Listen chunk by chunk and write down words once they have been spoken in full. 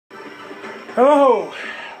Hello!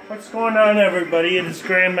 What's going on, everybody? It is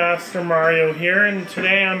Grandmaster Mario here, and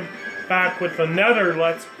today I'm back with another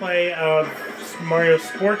Let's Play of Mario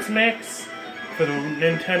Sports Mix for the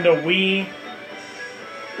Nintendo Wii.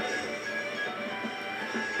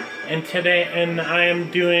 And I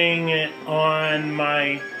am doing it on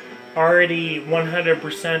my already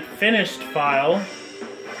 100% finished file.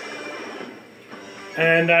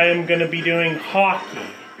 And I am going to be doing hockey.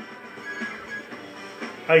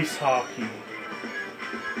 Ice hockey.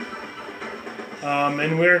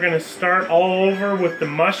 And we're going to start all over with the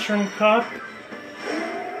Mushroom Cup.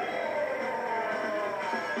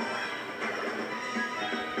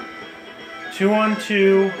 Two on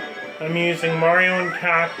two. I'm using Mario and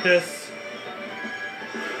Cactus.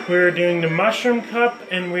 We're doing the Mushroom Cup,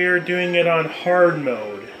 and we are doing it on hard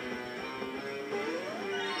mode.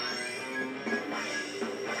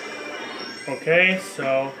 Okay,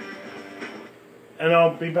 so... And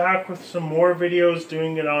I'll be back with some more videos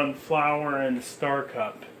doing it on Flower and Star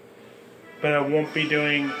Cup. But I'll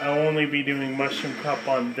only be doing Mushroom Cup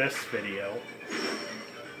on this video.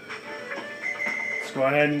 Let's go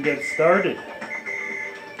ahead and get started.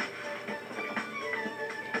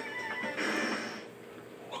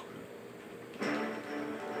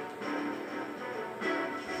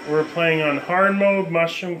 We're playing on hard mode,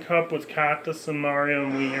 Mushroom Cup with Cactus and Mario,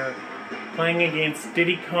 and we are playing against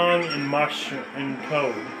Diddy Kong and Mushroom and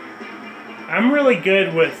Toad. I'm really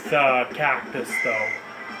good with Cactus, though.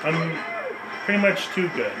 I'm pretty much too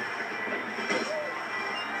good.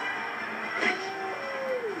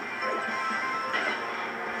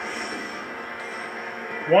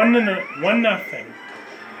 One nothing.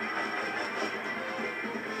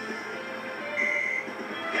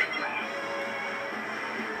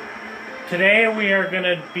 Today we are going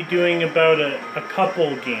to be doing about a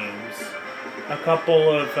couple games. A couple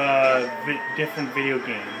of different video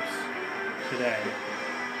games today.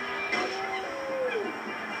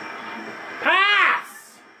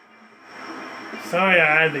 Pass! Sorry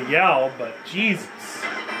I had to yell, but Jesus.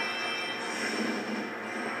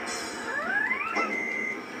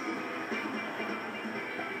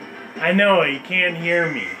 I know, you can't hear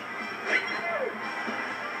me.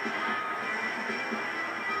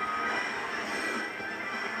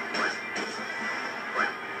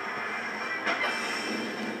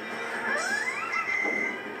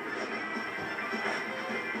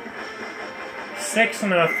 Six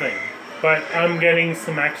nothing, but I'm getting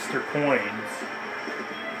some extra coins.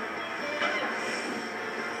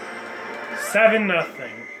 7-0.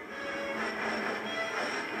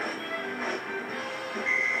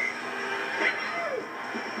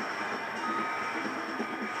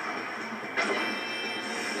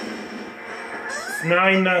 It's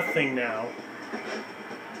 9-0 now.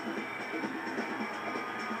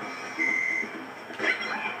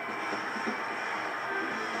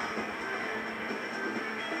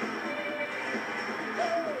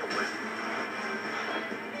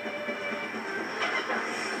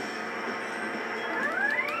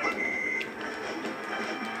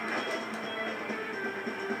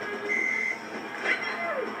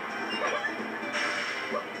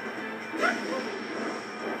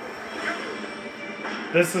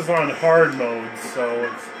 This is on hard mode, so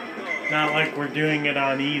it's not like we're doing it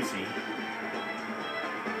on easy.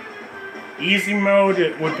 Easy mode,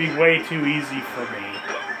 it would be way too easy for me.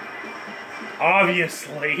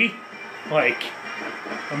 Obviously, like,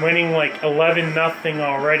 I'm winning like 11-0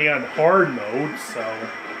 already on hard mode, so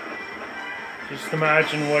just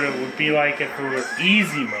imagine what it would be like if it was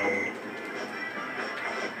easy mode.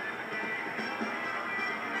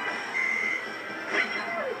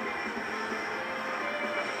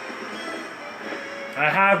 I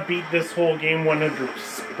have beat this whole game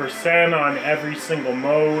 100% on every single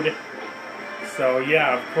mode. So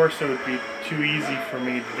yeah, of course it would be too easy for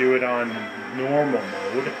me to do it on normal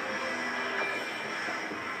mode.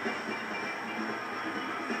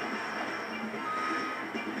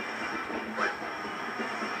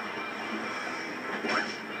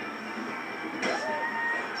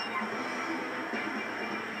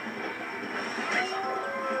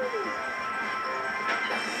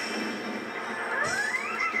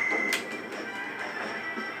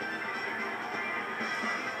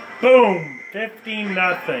 Boom!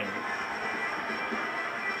 15-0.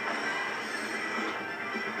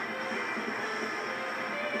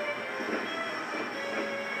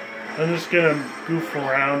 I'm just gonna goof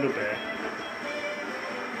around a bit.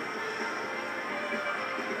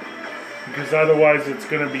 Because otherwise it's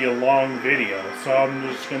gonna be a long video, so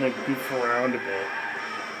I'm just gonna goof around a bit.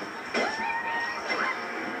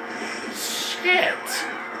 Shit!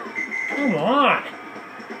 Come on!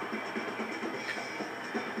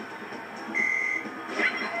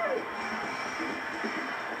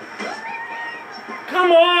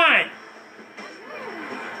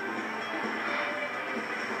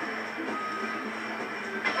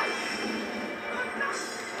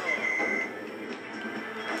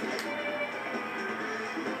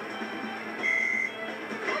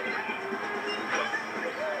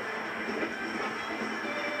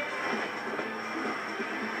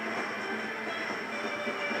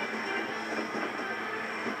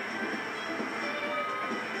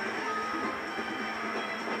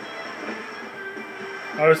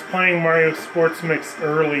 I was playing Mario Sports Mix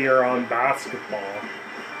earlier on basketball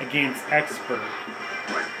against Expert.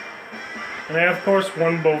 And I, of course,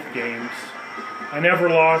 won both games. I never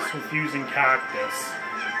lost with using Cactus.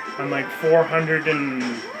 I'm like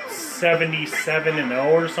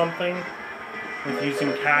 477-0 or something with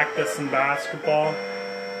using Cactus in basketball.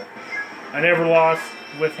 I never lost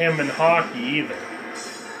with him in hockey either.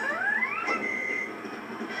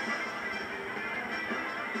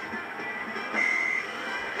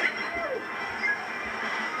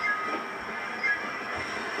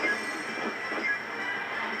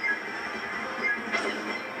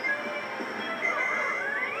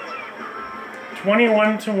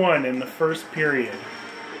 (21-1) in the first period.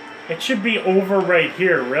 It should be over right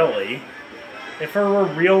here, really. If it were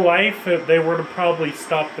real life, they would have probably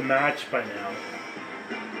stopped the match by now.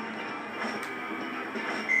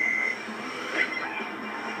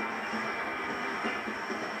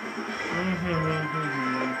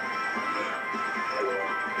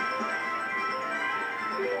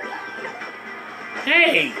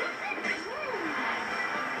 Hey!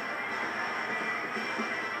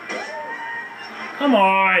 Come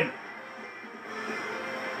on!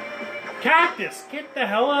 Cactus, get the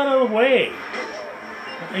hell out of the way!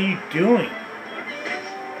 What are you doing?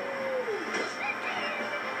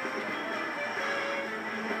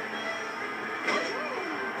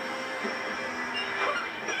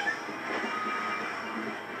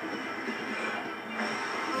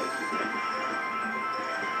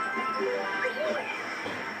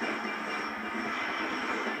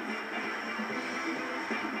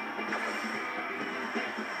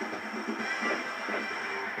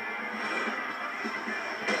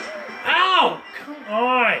 Ow! Come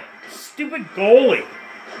on! Stupid goalie!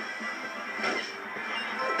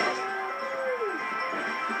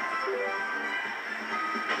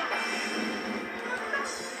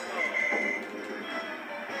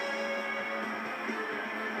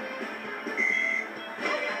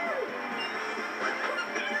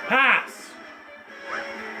 Pass!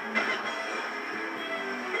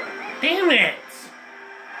 Damn it!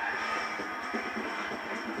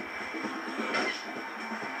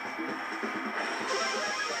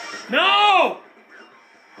 No!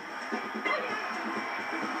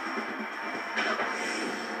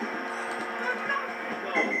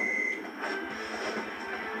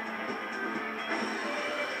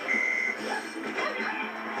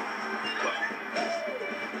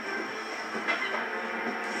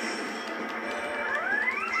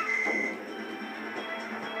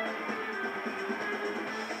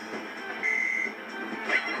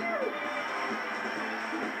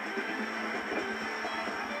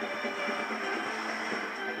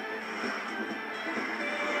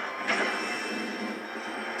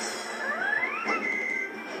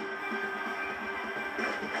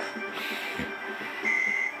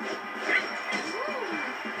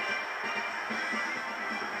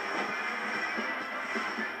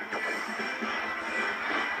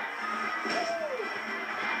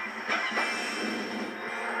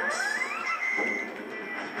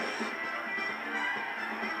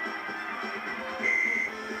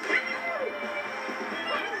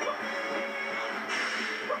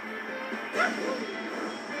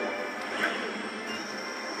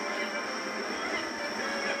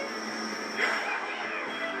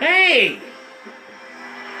 Hey!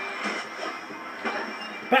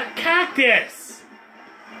 But Cactus!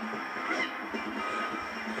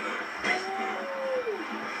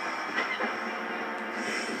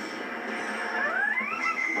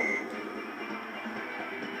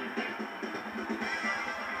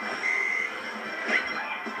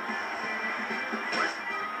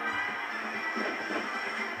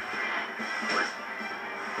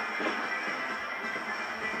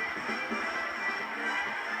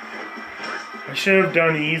 I should have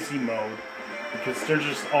done easy mode, because they're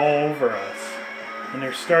just all over us, and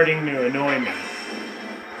they're starting to annoy me.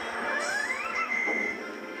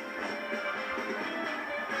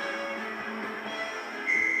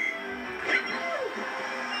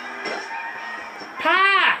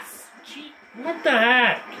 Pass! Gee, what the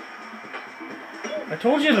heck? I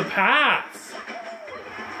told you to pass!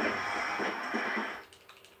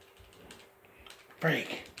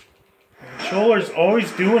 Break. The controller's always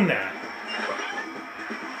doing that.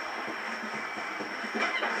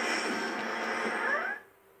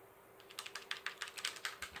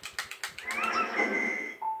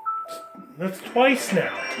 That's twice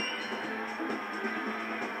now.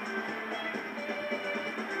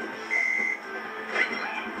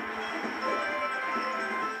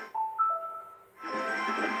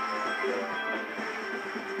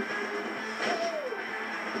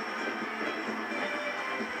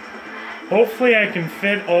 Hopefully I can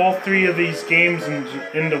fit all 3 of these games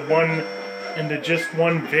into just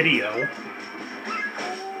one video.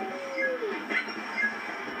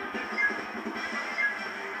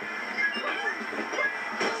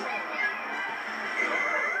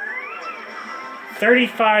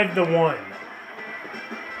 $35-1.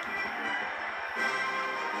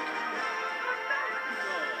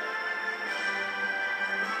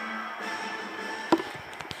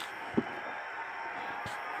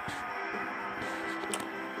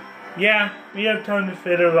 Yeah, we have time to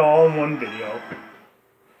fit it all in one video.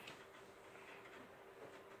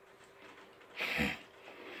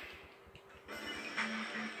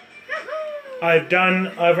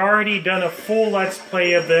 I've already done a full Let's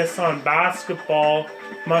Play of this on basketball,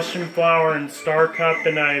 Mushroom Flower, and Star Cup,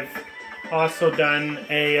 and I've also done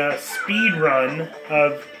a speed run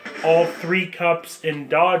of all 3 cups in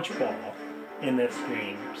dodgeball in this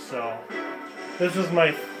game. So, this is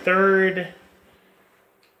my 3rd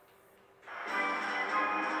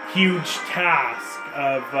huge task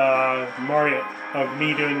of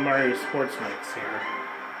me doing Mario Sports Mix here.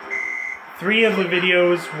 3 of the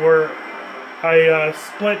videos were I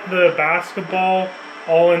split the basketball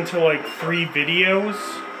all into like 3 videos,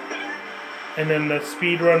 and then the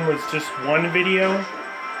speed run was just 1 video.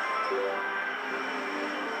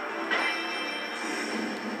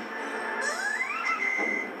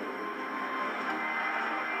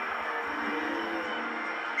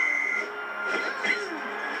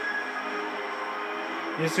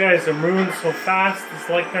 These guys are moving so fast, it's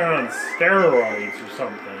like they're on steroids or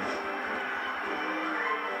something.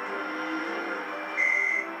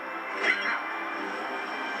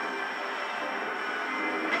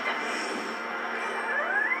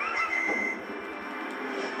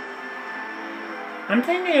 I'm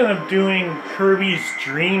thinking of doing Kirby's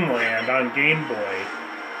Dream Land on Game Boy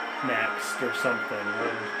next or something,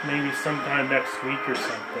 or maybe sometime next week or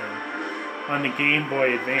something on the Game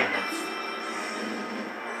Boy Advance.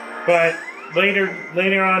 But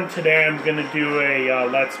later on today, I'm gonna do a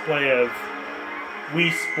Let's Play of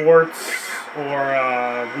Wii Sports or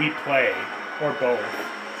Wii Play, or both.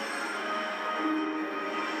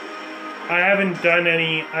 I haven't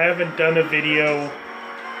done a video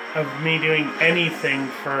of me doing anything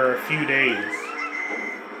for a few days.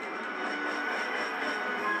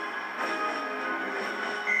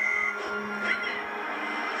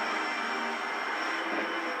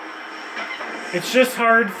 It's just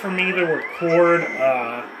hard for me to record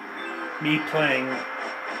me playing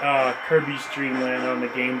Kirby's Dream Land on the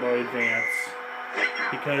Game Boy Advance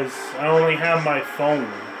because I only have my phone.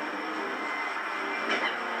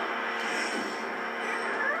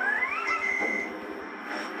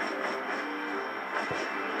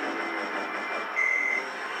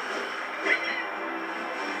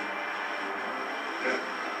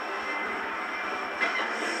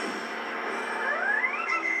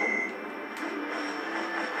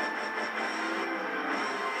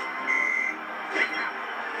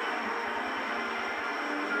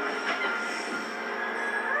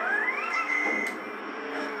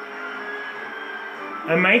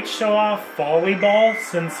 I might show off volleyball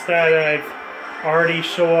since that I've already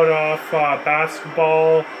showed off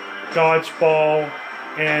basketball, dodgeball,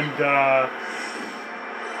 and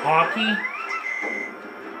hockey.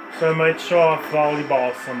 So I might show off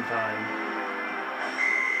volleyball sometime.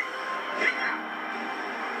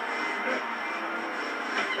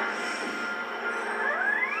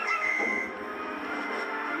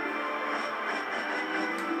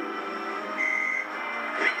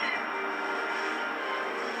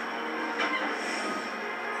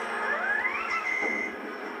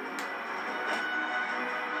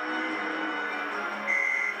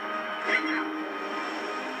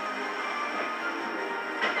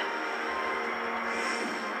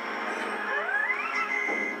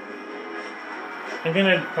 I'm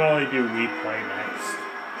gonna probably do Wii Play next,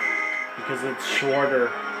 because it's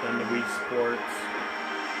shorter than the Wii Sports.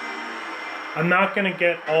 I'm not gonna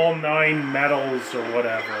get all 9 medals or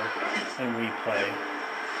whatever in Wii Play.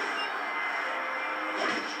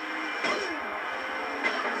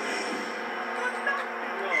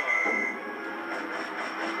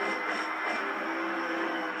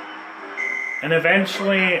 And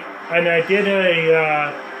eventually, and I did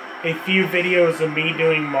a few videos of me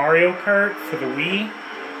doing Mario Kart for the Wii.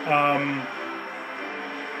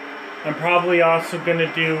 I'm probably also going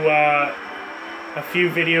to do a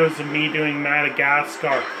few videos of me doing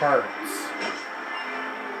Madagascar karts.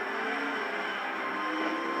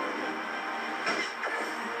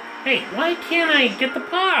 Hey, why can't I get the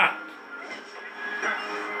pot?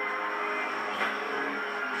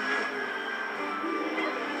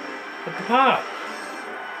 Get the pot.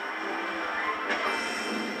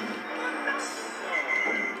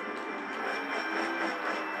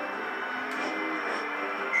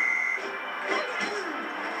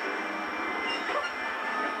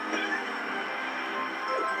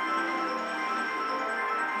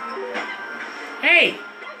 Hey!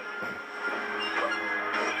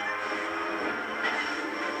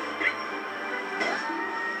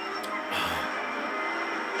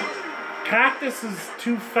 Cactus is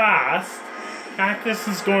too fast. Cactus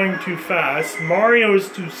is going too fast. Mario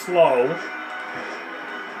is too slow.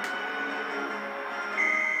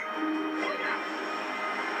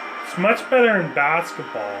 It's much better in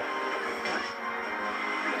basketball.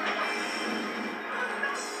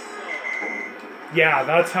 Yeah,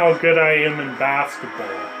 that's how good I am in basketball.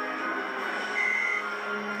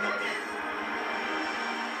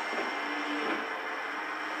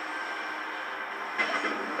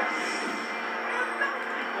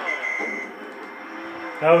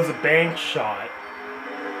 That was a bank shot.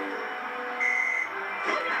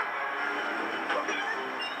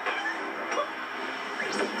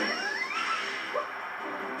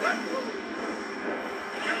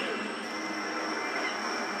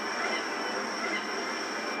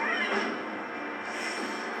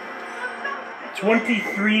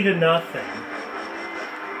 $23 to nothing.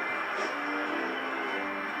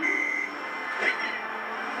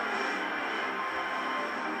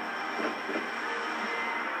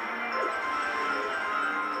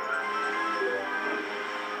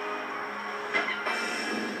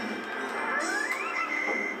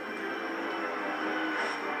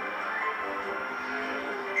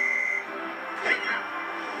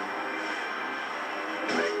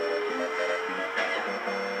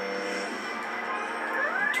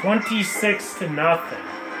 $26 to nothing,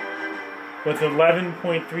 with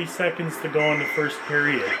 11.3 seconds to go in the first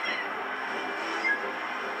period.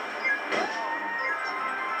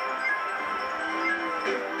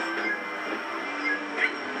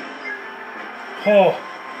 Oh,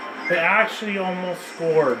 they actually almost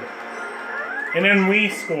scored. And then we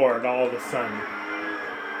scored all of a sudden.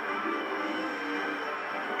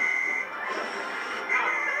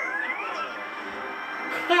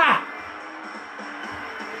 Ha!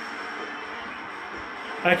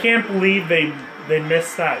 I can't believe they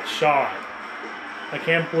missed that shot. I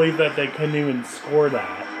can't believe that they couldn't even score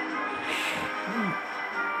that.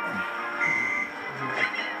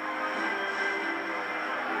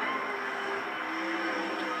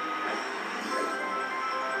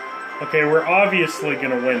 Okay, we're obviously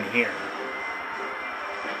going to win here.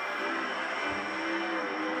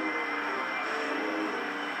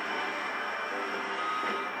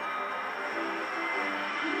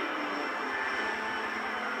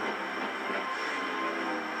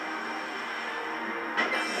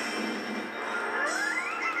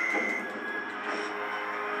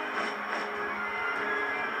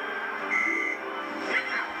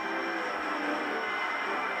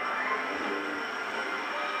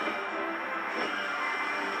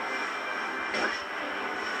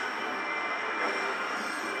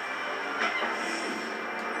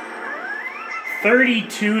 $32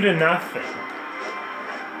 to nothing.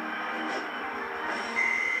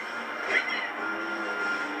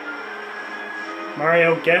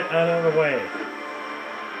 Mario, get out of the way.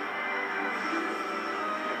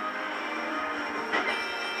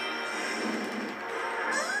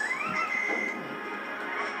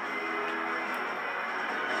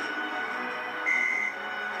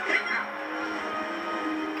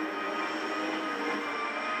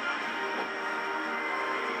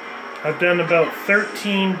 I've done about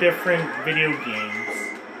 13 different video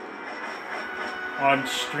games on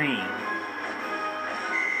stream.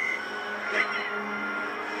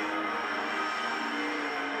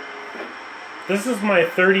 This is my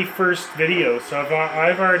 31st video, so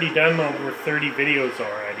I've already done over 30 videos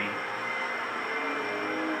already.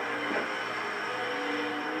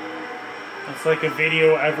 It's like a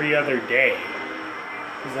video every other day,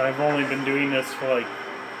 because I've only been doing this for like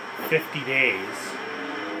 50 days.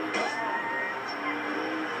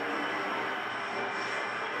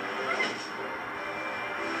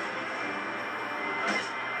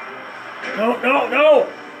 No, no, no!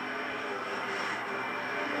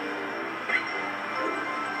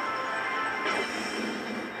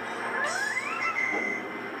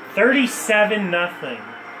 $37-0.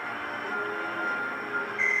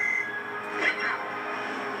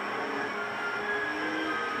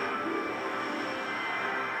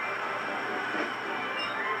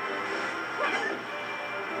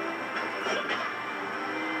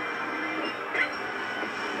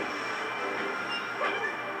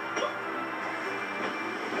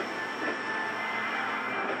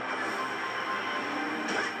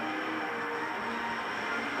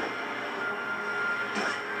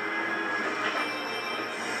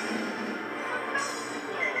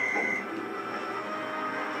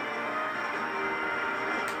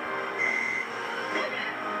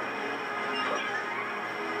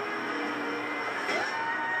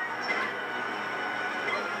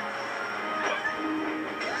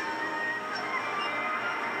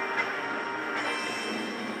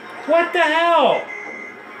 What the hell?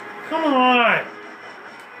 Come on.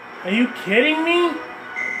 Are you kidding me?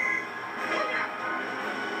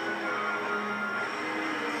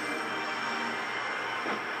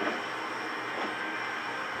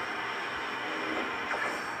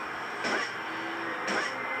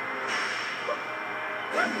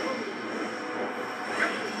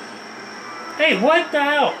 Hey, what the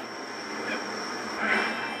hell?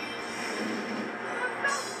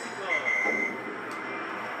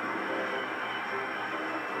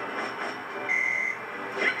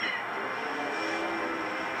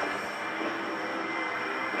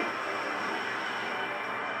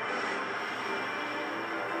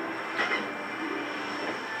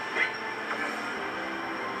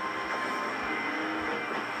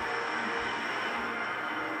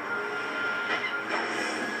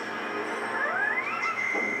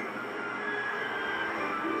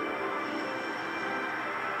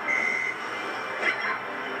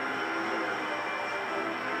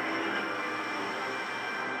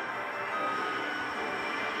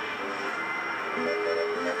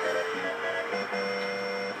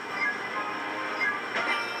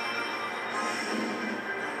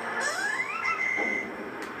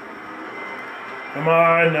 Come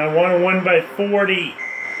on, I want to win by 40.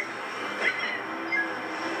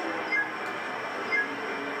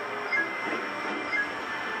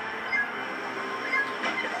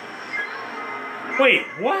 Wait,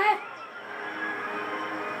 what?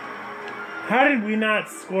 How did we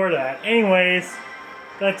not score that? Anyways,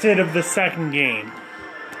 that's it of the second game.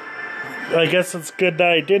 I guess it's good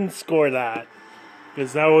that I didn't score that,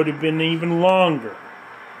 because that would have been even longer.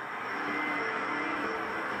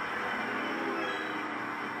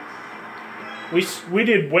 We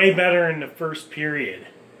did way better in the first period.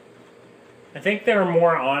 I think they were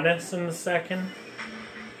more honest in the second.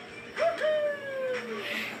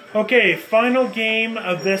 Okay, final game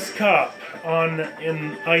of this cup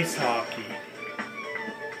in ice hockey.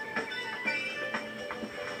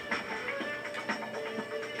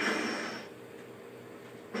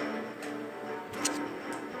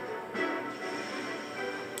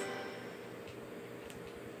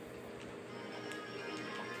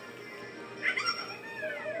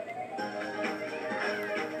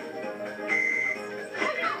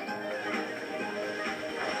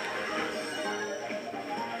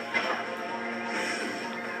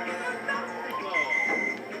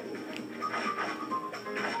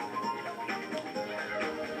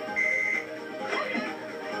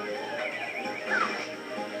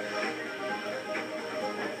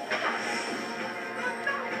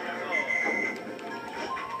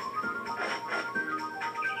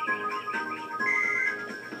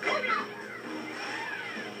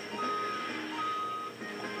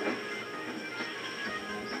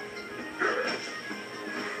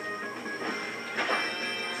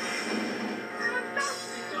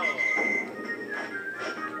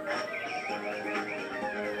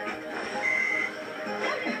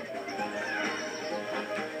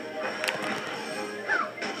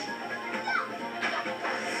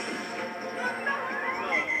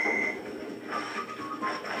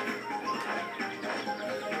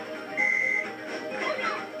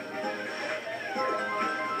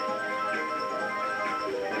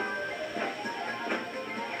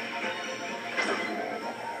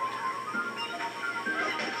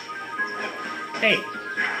 Hey,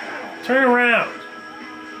 turn around.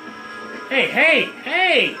 Hey, hey,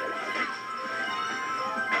 hey!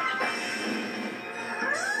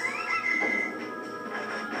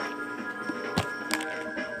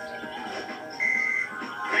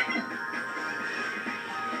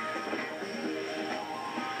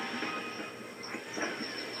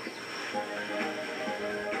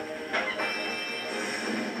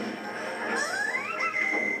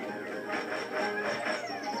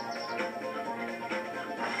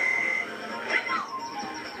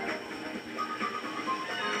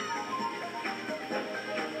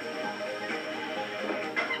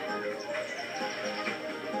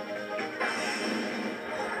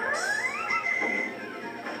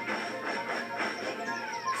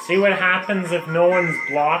 See what happens if no one's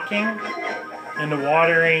blocking and the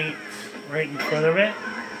water ain't right in front of it?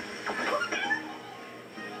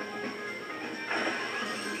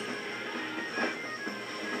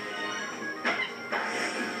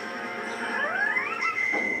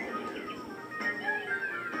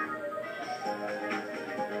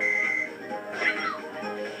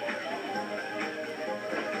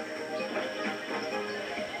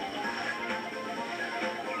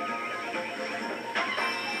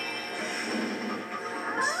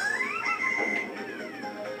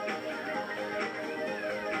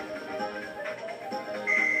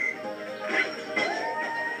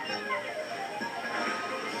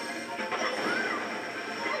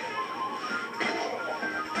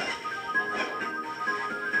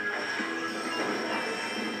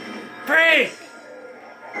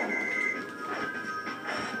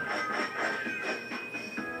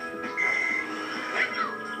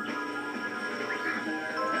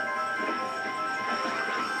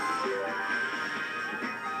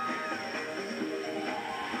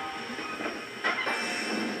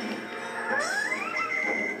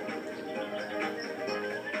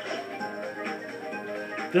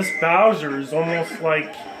 This Bowser is almost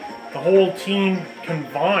like the whole team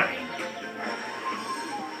combined.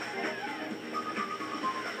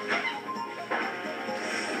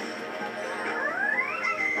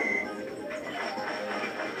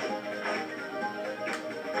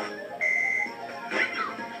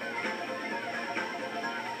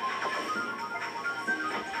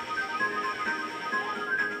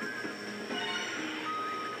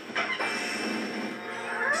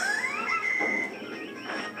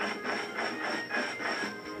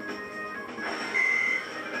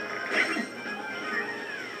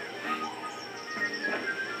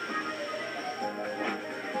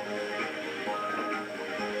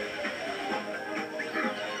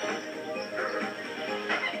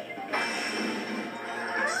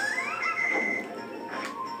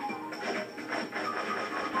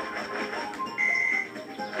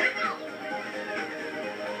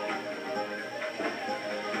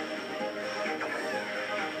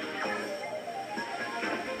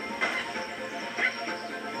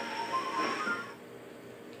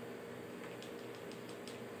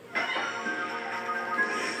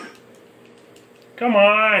 Come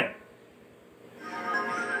on!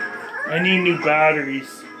 I need new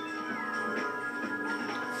batteries.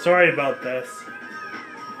 Sorry about this.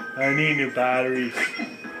 I need new batteries.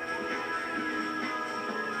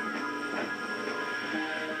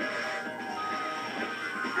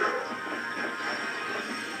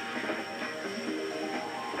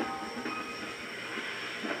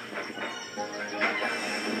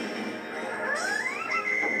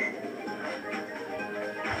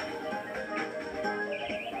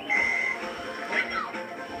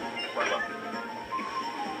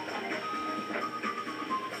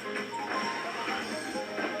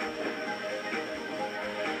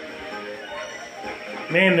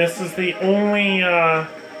 Man, this is the only,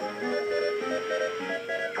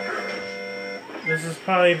 this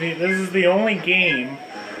is the only game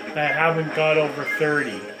that I haven't got over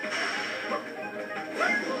 30.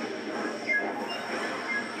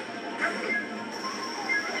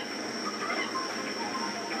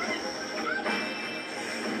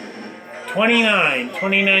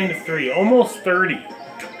 $29 to 3, almost 30.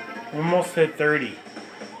 Almost hit 30.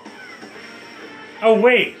 Oh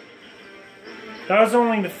wait. That was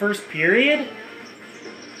only the first period?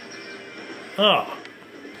 Oh.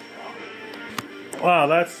 Wow,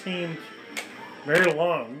 that seemed very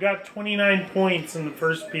long. We got 29 points in the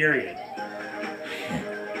first period.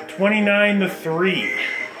 29 to 3.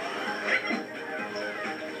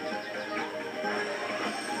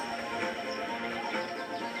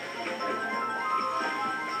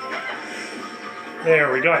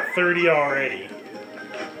 There, we got 30 already.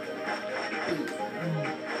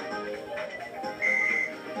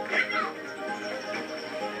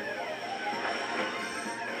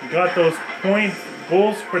 Got those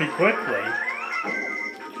goals pretty quickly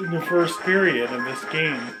in the first period of this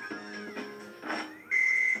game.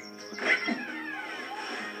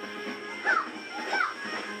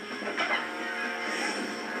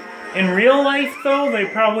 In real life, though, they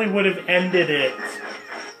probably would have ended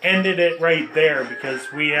it right there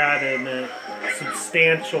because we had a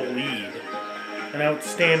substantial lead, an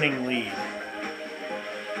outstanding lead.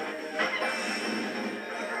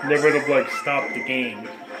 They would have like stopped the game.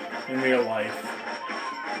 In real life.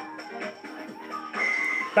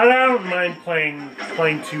 But I don't mind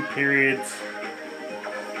playing 2 periods.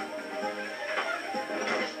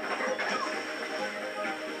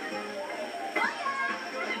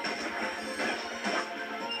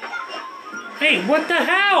 Hey, what the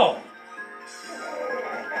hell?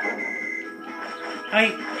 I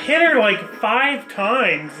hit her like 5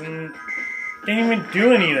 times and didn't even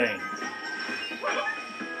do anything.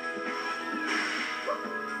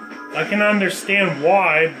 I can understand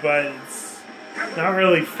why, but it's not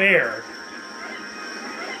really fair.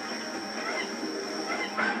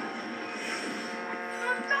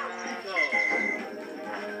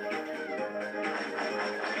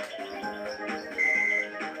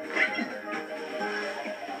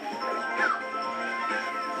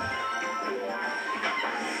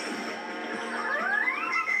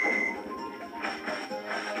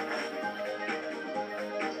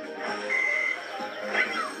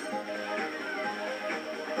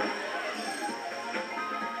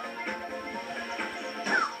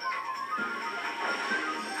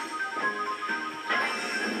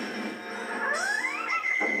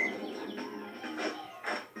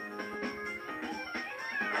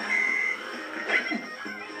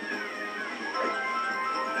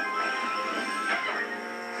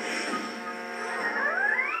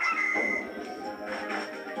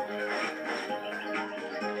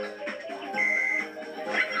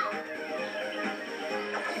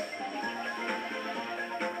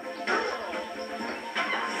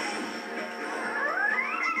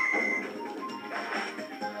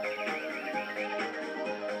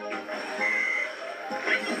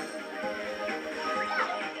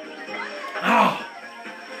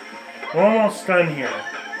 We're almost done here.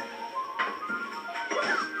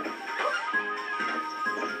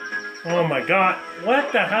 Oh my god,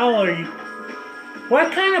 what the hell are you...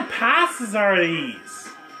 What kind of passes are these?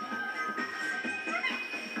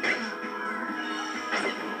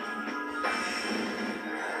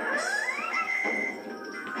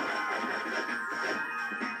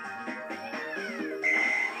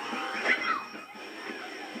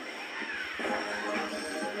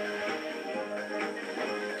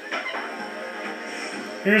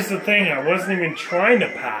 Here's the thing, I wasn't even trying to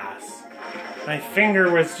pass. My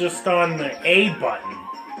finger was just on the A button,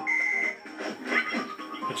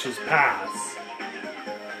 which is pass.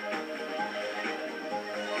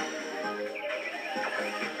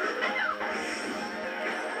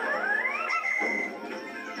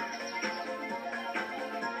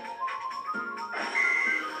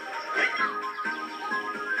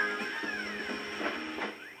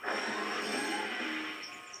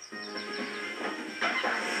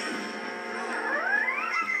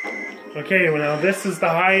 Okay, well now this is the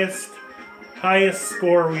highest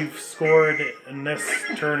score we've scored in this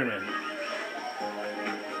tournament.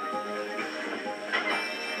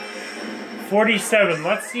 47.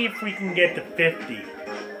 Let's see if we can get to 50.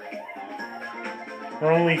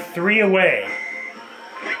 We're only 3 away.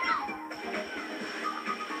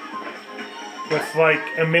 With like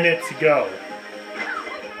a minute to go.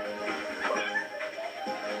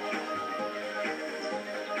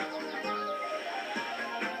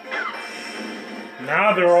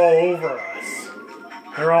 Now they're all over us.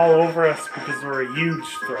 They're all over us because we're a huge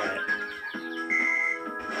threat.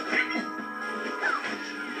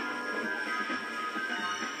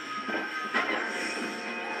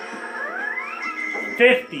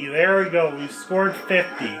 $50, there we go, we scored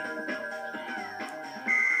 50.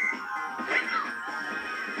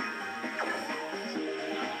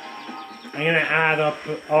 I'm gonna add up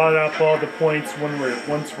all the points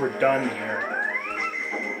once we're done here.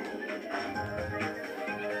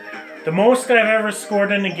 The most I've ever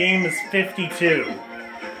scored in a game is 52.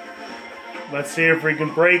 Let's see if we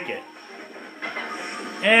can break it.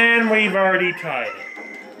 And we've already tied it.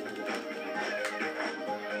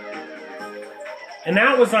 And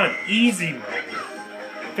that was on easy mode.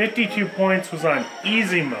 52 points was on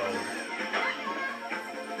easy mode.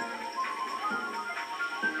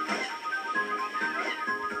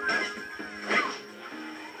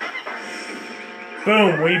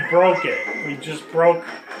 Boom, we broke it. We just broke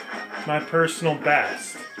my personal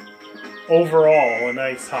best overall in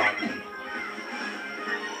ice hockey.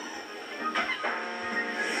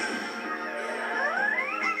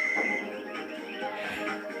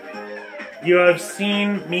 You have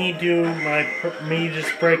seen me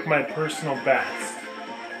just break my personal best.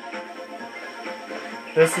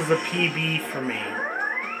 This is a PB for me.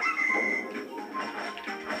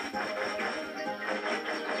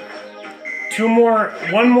 Two more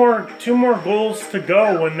goals to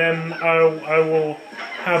go, and then I will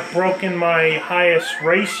have broken my highest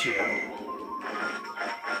ratio.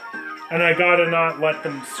 And I gotta not let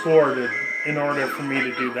them score in order for me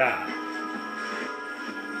to do that.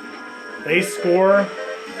 They score,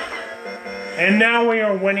 and now we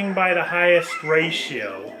are winning by the highest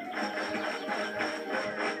ratio.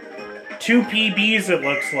 2 PBs it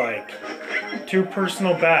looks like. 2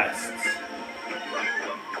 personal bests.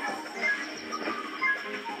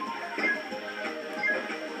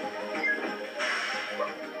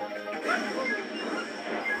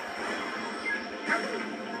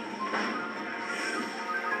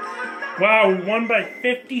 Wow, we won by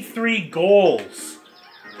 53 goals.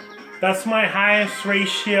 That's my highest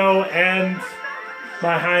ratio and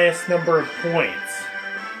my highest number of points.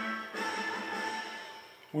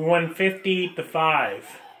 We won 58-5.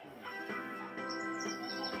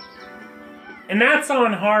 And that's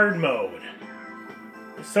on hard mode.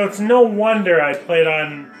 So it's no wonder I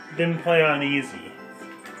didn't play on easy.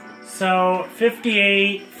 So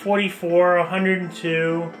 58, 44,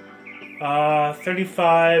 102,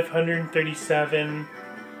 35, 137.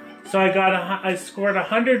 So I scored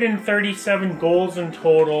 137 goals in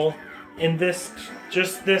total in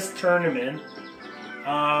just this tournament,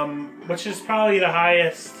 which is probably the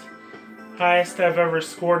highest I've ever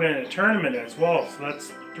scored in a tournament as well. So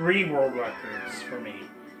that's 3 world records for me.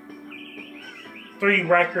 3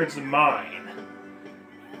 records of mine.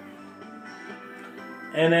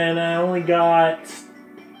 And then I only got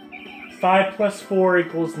 5 plus 4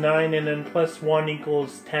 equals 9, and then plus 1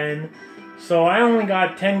 equals 10. So I only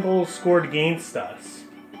got 10 goals scored against us.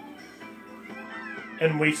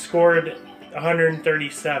 And we scored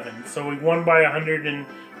 137. So we won by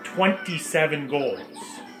 127 goals.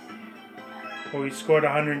 But we scored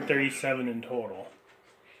 137 in total.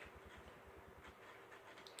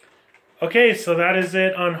 Okay, so that is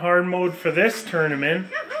it on hard mode for this tournament.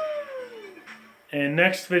 And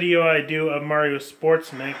next video I do of Mario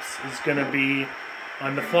Sports Mix is going to be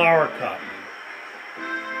on the Flower Cup.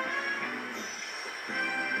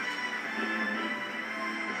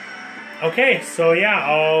 Okay, so yeah,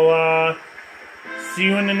 I'll see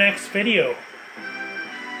you in the next video.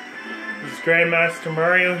 This is Grandmaster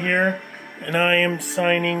Mario here, and I am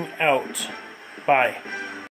signing out. Bye.